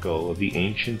last echo of the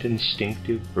ancient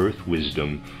instinctive earth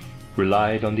wisdom,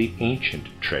 relied on the ancient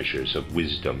treasures of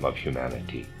wisdom of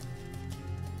humanity,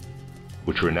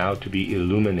 which were now to be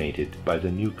illuminated by the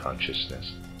new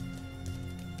consciousness.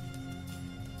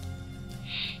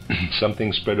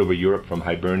 Something spread over Europe from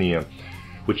Hibernia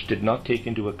which did not take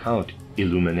into account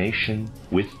illumination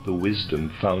with the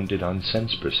wisdom founded on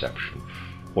sense perception,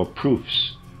 or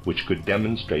proofs which could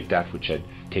demonstrate that which had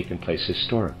taken place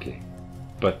historically,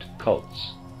 but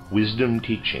cults, wisdom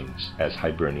teachings as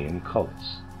Hibernian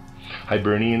cults.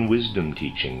 Hibernian wisdom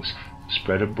teachings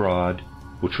spread abroad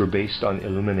which were based on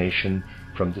illumination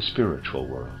from the spiritual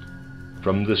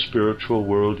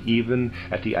world, even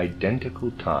at the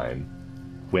identical time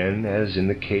when, as in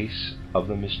the case of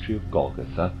the mystery of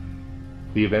Golgotha,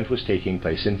 the event was taking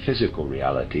place in physical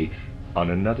reality on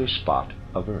another spot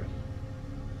of earth.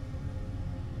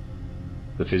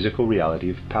 The physical reality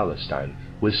of Palestine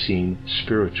was seen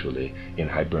spiritually in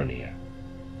Hibernia.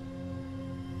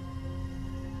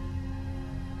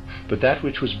 But that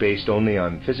which was based only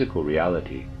on physical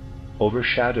reality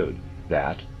overshadowed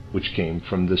that which came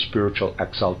from the spiritual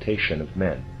exaltation of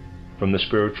men, from the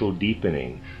spiritual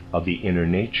deepening of the inner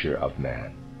nature of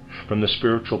man, from the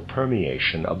spiritual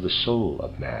permeation of the soul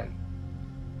of man.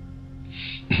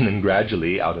 And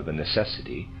gradually, out of a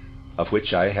necessity, of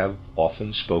which I have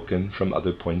often spoken from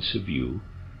other points of view,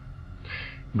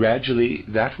 gradually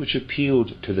that which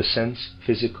appealed to the sense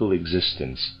physical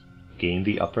existence gained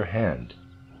the upper hand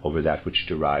over that which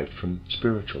derived from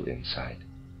spiritual insight.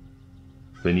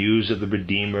 The news of the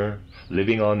Redeemer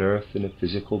living on earth in a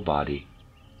physical body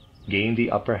gained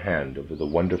the upper hand over the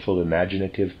wonderful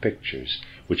imaginative pictures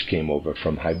which came over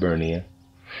from Hibernia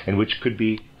and which could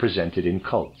be presented in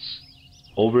cults,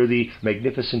 over the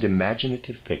magnificent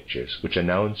imaginative pictures which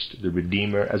announced the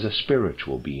Redeemer as a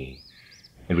spiritual being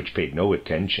and which paid no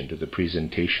attention to the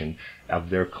presentation of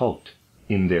their cult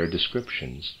in their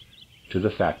descriptions, to the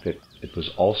fact that it was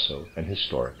also an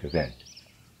historic event.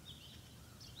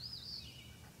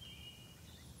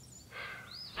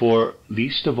 For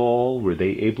least of all were they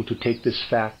able to take this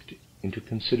fact into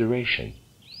consideration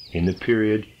in the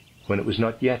period when it was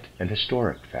not yet an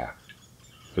historic fact,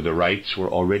 for the rites were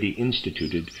already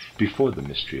instituted before the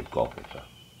mystery of Golgotha.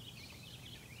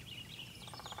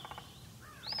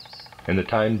 And the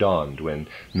time dawned when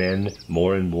men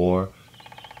more and more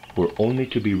were only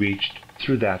to be reached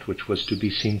through that which was to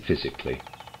be seen physically,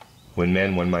 when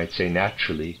men, one might say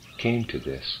naturally, came to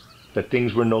this, that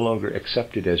things were no longer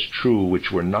accepted as true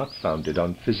which were not founded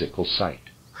on physical sight.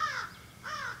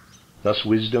 Thus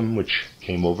wisdom which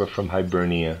came over from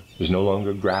Hibernia was no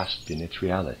longer grasped in its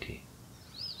reality,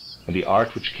 and the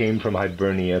art which came from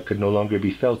Hibernia could no longer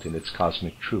be felt in its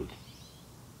cosmic truth.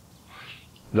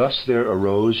 Thus there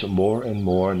arose more and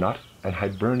more not an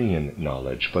Hibernian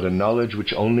knowledge, but a knowledge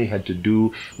which only had to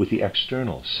do with the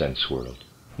external sense world,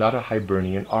 not a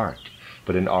Hibernian art,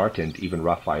 but an art, and even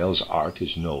Raphael's art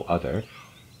is no other,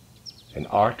 an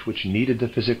art which needed the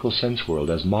physical sense world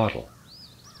as model,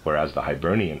 whereas the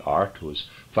Hibernian art was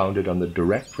founded on the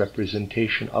direct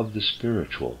representation of the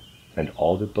spiritual and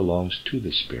all that belongs to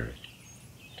the spirit.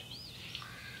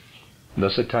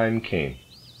 Thus a time came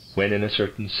when, in a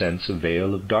certain sense, a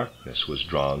veil of darkness was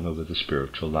drawn over the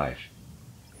spiritual life,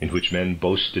 in which men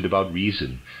boasted about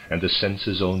reason and the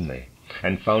senses only,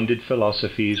 and founded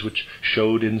philosophies which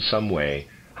showed in some way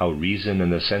how reason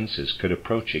and the senses could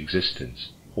approach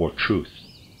existence, or truth,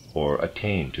 or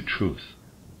attain to truth.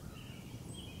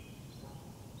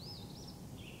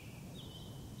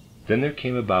 Then there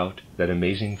came about that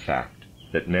amazing fact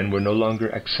that men were no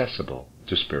longer accessible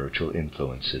to spiritual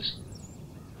influences.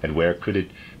 And where could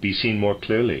it be seen more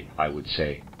clearly, I would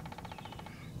say?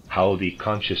 How the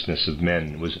consciousness of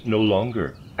men was no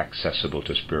longer accessible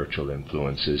to spiritual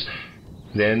influences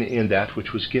than in that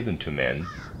which was given to men,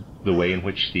 the way in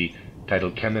which the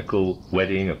title Chymical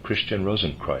Wedding of Christian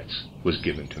Rosenkreuz was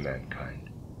given to mankind.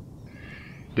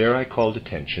 There I called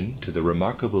attention to the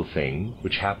remarkable thing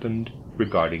which happened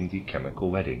regarding the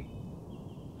chemical wedding.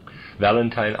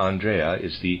 Valentine Andrea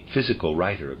is the physical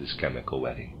writer of this chemical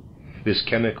wedding. This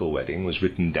chemical wedding was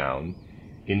written down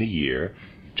in the year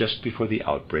just before the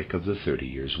outbreak of the 30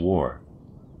 Years' War.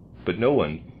 But no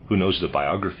one who knows the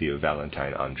biography of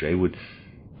Valentine André would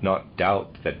not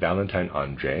doubt that Valentine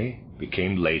André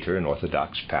became later an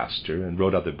Orthodox pastor and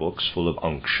wrote other books full of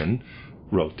unction,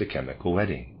 wrote the chemical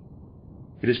wedding.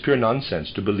 It is pure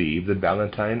nonsense to believe that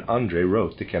Valentine André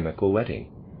wrote the chemical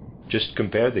wedding. Just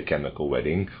compare the chemical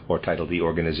wedding, or title The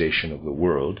Organization of the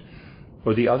World,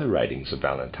 or the other writings of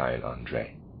Valentine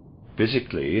André.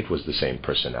 Physically, it was the same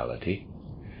personality,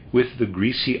 with the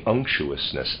greasy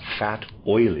unctuousness, fat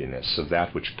oiliness of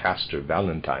that which Pastor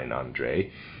Valentine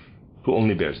André, who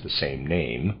only bears the same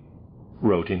name,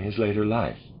 wrote in his later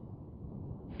life.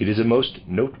 It is a most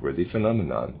noteworthy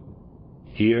phenomenon.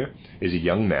 Here is a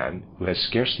young man who has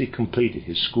scarcely completed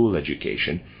his school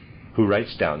education, who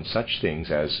writes down such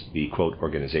things as the, quote,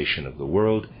 Organization of the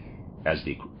World, as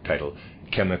the title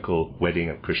Chemical Wedding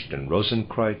of Christian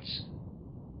Rosenkreuz,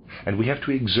 and we have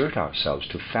to exert ourselves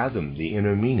to fathom the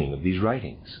inner meaning of these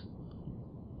writings.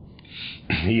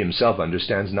 He himself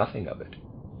understands nothing of it,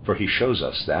 for he shows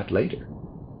us that later.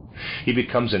 He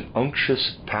becomes an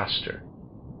unctuous pastor.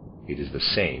 It is the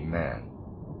same man.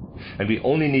 And we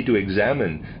only need to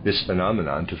examine this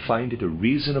phenomenon to find it a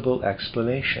reasonable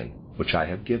explanation, which I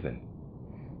have given,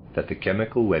 that the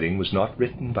chemical wedding was not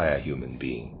written by a human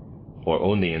being, or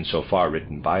only in so far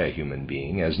written by a human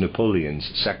being as Napoleon's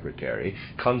secretary,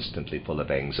 constantly full of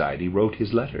anxiety, wrote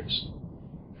his letters.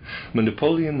 But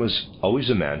Napoleon was always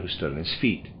a man who stood on his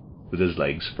feet, with his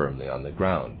legs firmly on the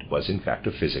ground, was in fact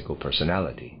a physical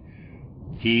personality.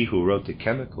 He who wrote the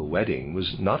chemical wedding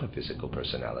was not a physical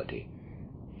personality.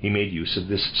 He made use of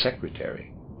this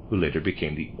secretary, who later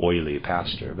became the oily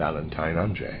pastor Valentine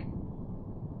André.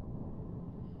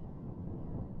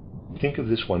 Think of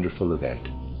this wonderful event,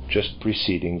 just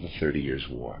preceding the 30 Years'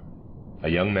 War. A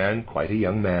young man, quite a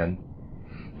young man,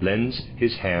 lends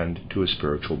his hand to a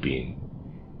spiritual being,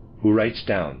 who writes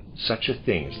down such a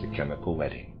thing as the chemical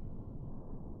wedding.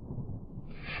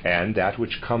 And that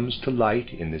which comes to light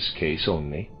in this case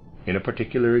only, in a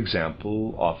particular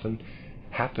example, often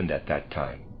happened at that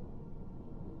time.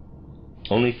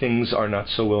 Only things are not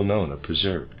so well known or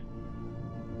preserved.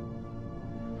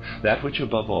 That which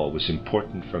above all was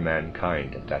important for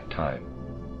mankind at that time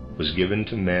was given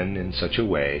to men in such a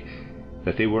way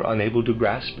that they were unable to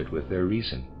grasp it with their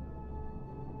reason.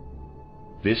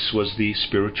 This was the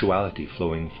spirituality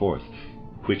flowing forth,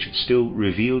 which still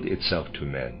revealed itself to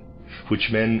men, which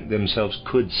men themselves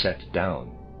could set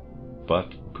down,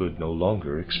 but could no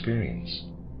longer experience.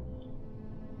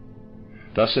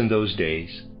 Thus in those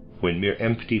days, when mere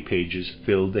empty pages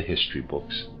filled the history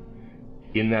books,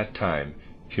 in that time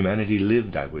humanity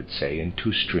lived, I would say, in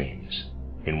two streams.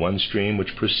 In one stream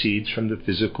which proceeds from the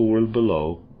physical world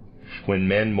below, when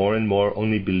men more and more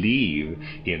only believe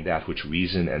in that which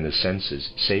reason and the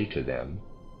senses say to them,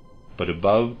 but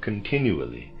above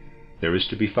continually there is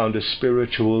to be found a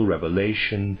spiritual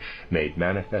revelation made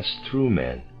manifest through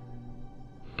men,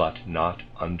 but not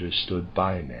understood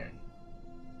by men.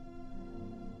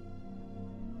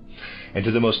 And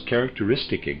to the most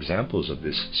characteristic examples of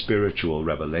this spiritual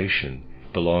revelation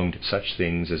belonged such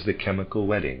things as the chemical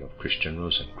wedding of Christian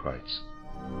Rosenkreuz.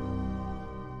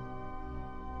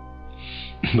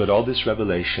 But all this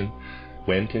revelation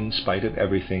went, in spite of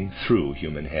everything, through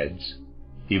human heads,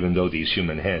 even though these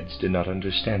human heads did not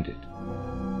understand it.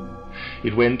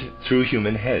 It went through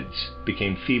human heads,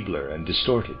 became feebler and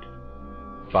distorted.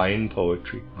 Fine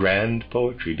poetry, grand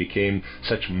poetry, became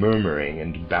such murmuring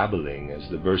and babbling as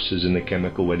the verses in the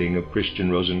chemical wedding of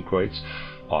Christian Rosenkreuz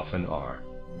often are.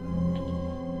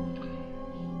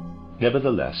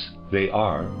 Nevertheless, they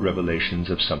are revelations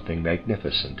of something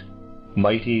magnificent,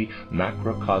 mighty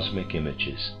macrocosmic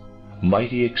images,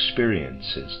 mighty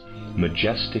experiences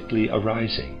majestically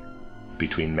arising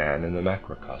between man and the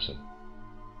macrocosm.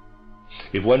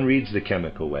 If one reads The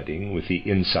Chemical Wedding with the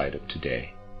insight of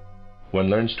today, one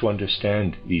learns to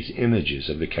understand these images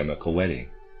of the chemical wedding.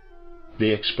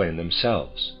 They explain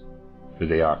themselves, for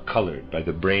they are colored by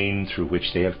the brain through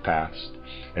which they have passed,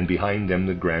 and behind them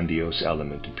the grandiose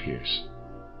element appears.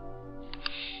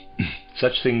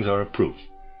 Such things are a proof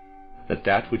that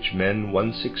that which men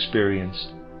once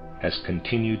experienced has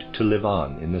continued to live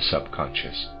on in the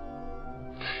subconscious.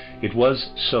 It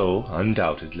was so,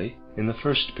 undoubtedly, in the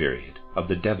first period of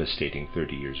the devastating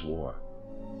 30 Years' War.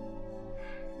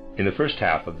 In the first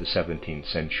half of the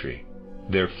 17th century,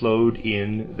 there flowed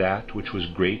in that which was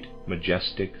great,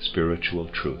 majestic spiritual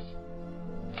truth.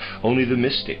 Only the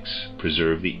mystics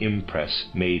preserve the impress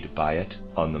made by it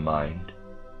on the mind.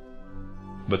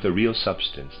 But the real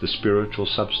substance, the spiritual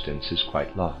substance, is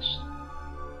quite lost.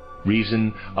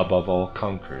 Reason above all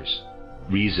conquers.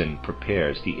 Reason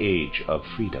prepares the age of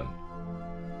freedom.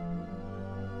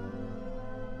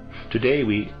 Today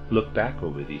we look back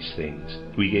over these things.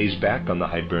 We gaze back on the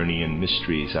Hibernian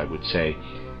mysteries, I would say,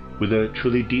 with a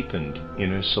truly deepened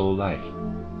inner soul life.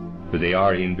 For they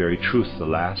are in very truth the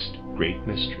last great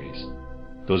mysteries.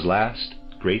 Those last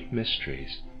great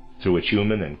mysteries through which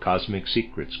human and cosmic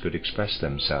secrets could express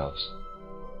themselves.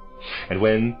 And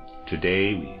when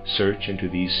today we search into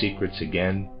these secrets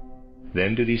again,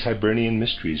 then do these Hibernian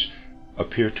mysteries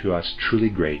appear to us truly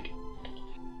great.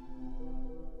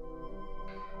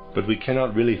 But we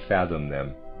cannot really fathom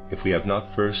them if we have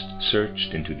not first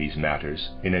searched into these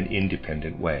matters in an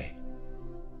independent way.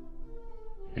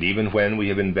 And even when we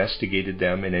have investigated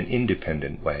them in an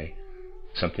independent way,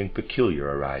 something peculiar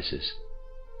arises.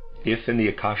 If in the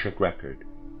Akashic record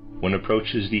one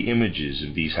approaches the images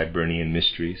of these Hibernian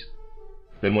mysteries,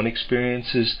 then one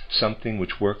experiences something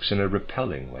which works in a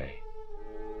repelling way.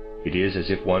 It is as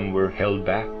if one were held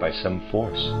back by some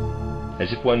force,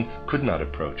 as if one could not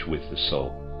approach with the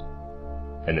soul.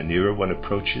 And the nearer one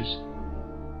approaches,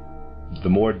 the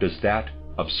more does that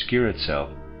obscure itself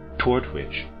toward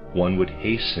which one would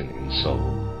hasten in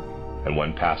soul, and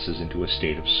one passes into a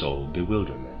state of soul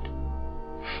bewilderment.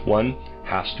 One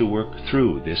has to work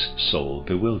through this soul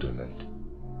bewilderment.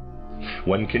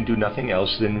 One can do nothing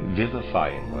else than vivify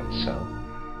in oneself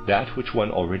that which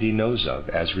one already knows of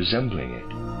as resembling it,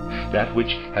 that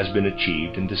which has been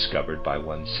achieved and discovered by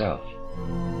oneself.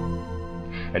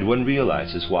 And one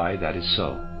realizes why that is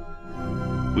so.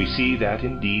 We see that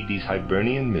indeed these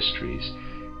Hibernian mysteries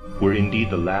were indeed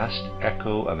the last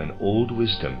echo of an old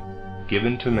wisdom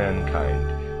given to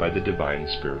mankind by the divine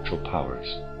spiritual powers,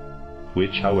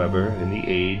 which, however, in the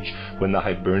age when the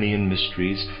Hibernian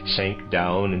mysteries sank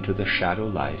down into the shadow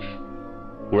life,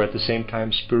 were at the same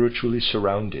time spiritually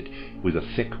surrounded with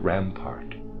a thick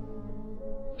rampart,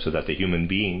 so that the human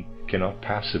being cannot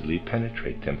passively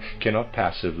penetrate them, cannot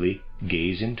passively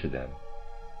gaze into them,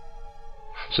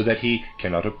 so that he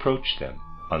cannot approach them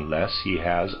unless he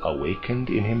has awakened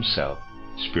in himself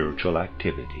spiritual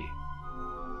activity,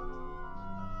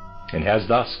 and has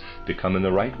thus become in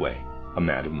the right way a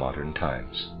man of modern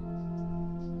times.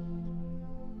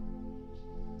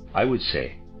 I would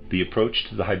say the approach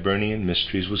to the Hibernian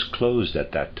mysteries was closed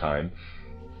at that time,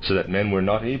 so that men were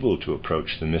not able to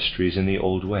approach the mysteries in the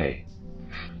old way,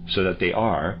 so that they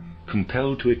are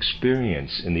compelled to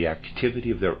experience in the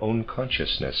activity of their own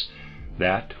consciousness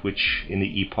that which in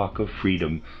the epoch of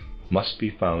freedom must be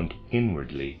found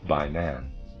inwardly by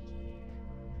man.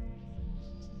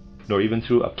 Nor even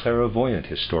through a clairvoyant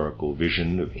historical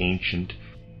vision of ancient,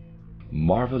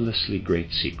 marvelously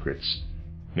great secrets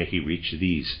may he reach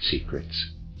these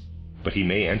secrets, but he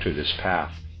may enter this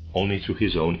path only through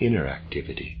his own inner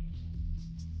activity.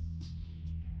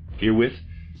 Herewith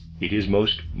it is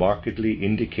most markedly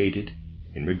indicated,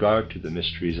 in regard to the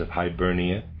mysteries of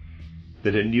Hibernia,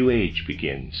 that a new age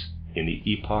begins in the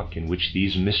epoch in which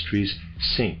these mysteries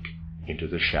sink into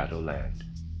the shadow land.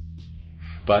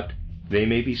 But they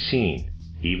may be seen,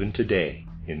 even today,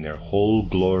 in their whole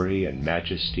glory and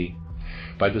majesty,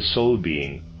 by the soul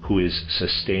being who is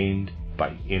sustained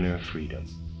by inner freedom.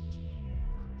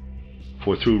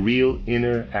 For through real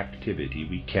inner activity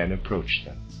we can approach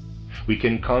them. We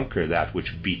can conquer that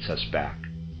which beats us back,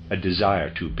 a desire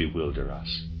to bewilder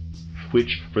us,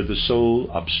 which for the soul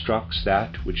obstructs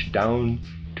that which down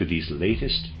to these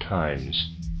latest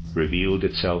times revealed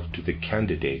itself to the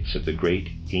candidates of the great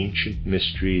ancient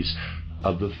mysteries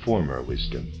of the former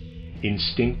wisdom,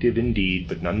 instinctive indeed,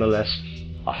 but nonetheless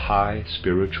a high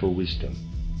spiritual wisdom,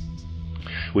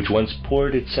 which once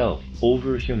poured itself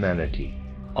over humanity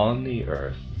on the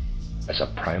earth as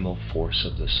a primal force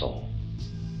of the soul.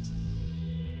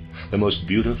 The most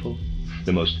beautiful,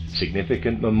 the most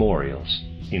significant memorials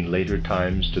in later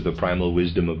times to the primal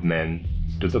wisdom of men,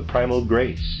 to the primal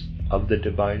grace of the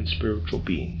divine spiritual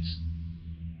beings,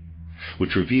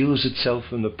 which reveals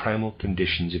itself in the primal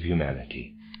conditions of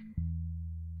humanity.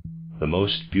 The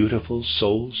most beautiful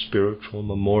soul-spiritual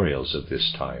memorials of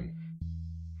this time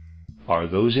are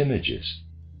those images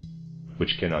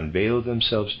which can unveil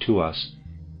themselves to us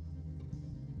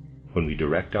when we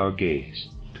direct our gaze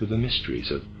to the mysteries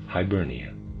of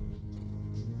Hibernia.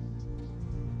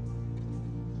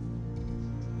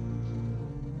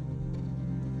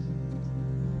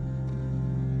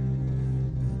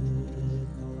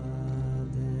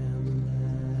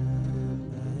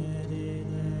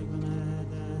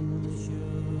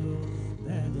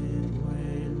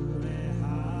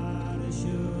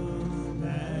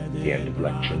 The end of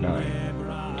Lecture 9.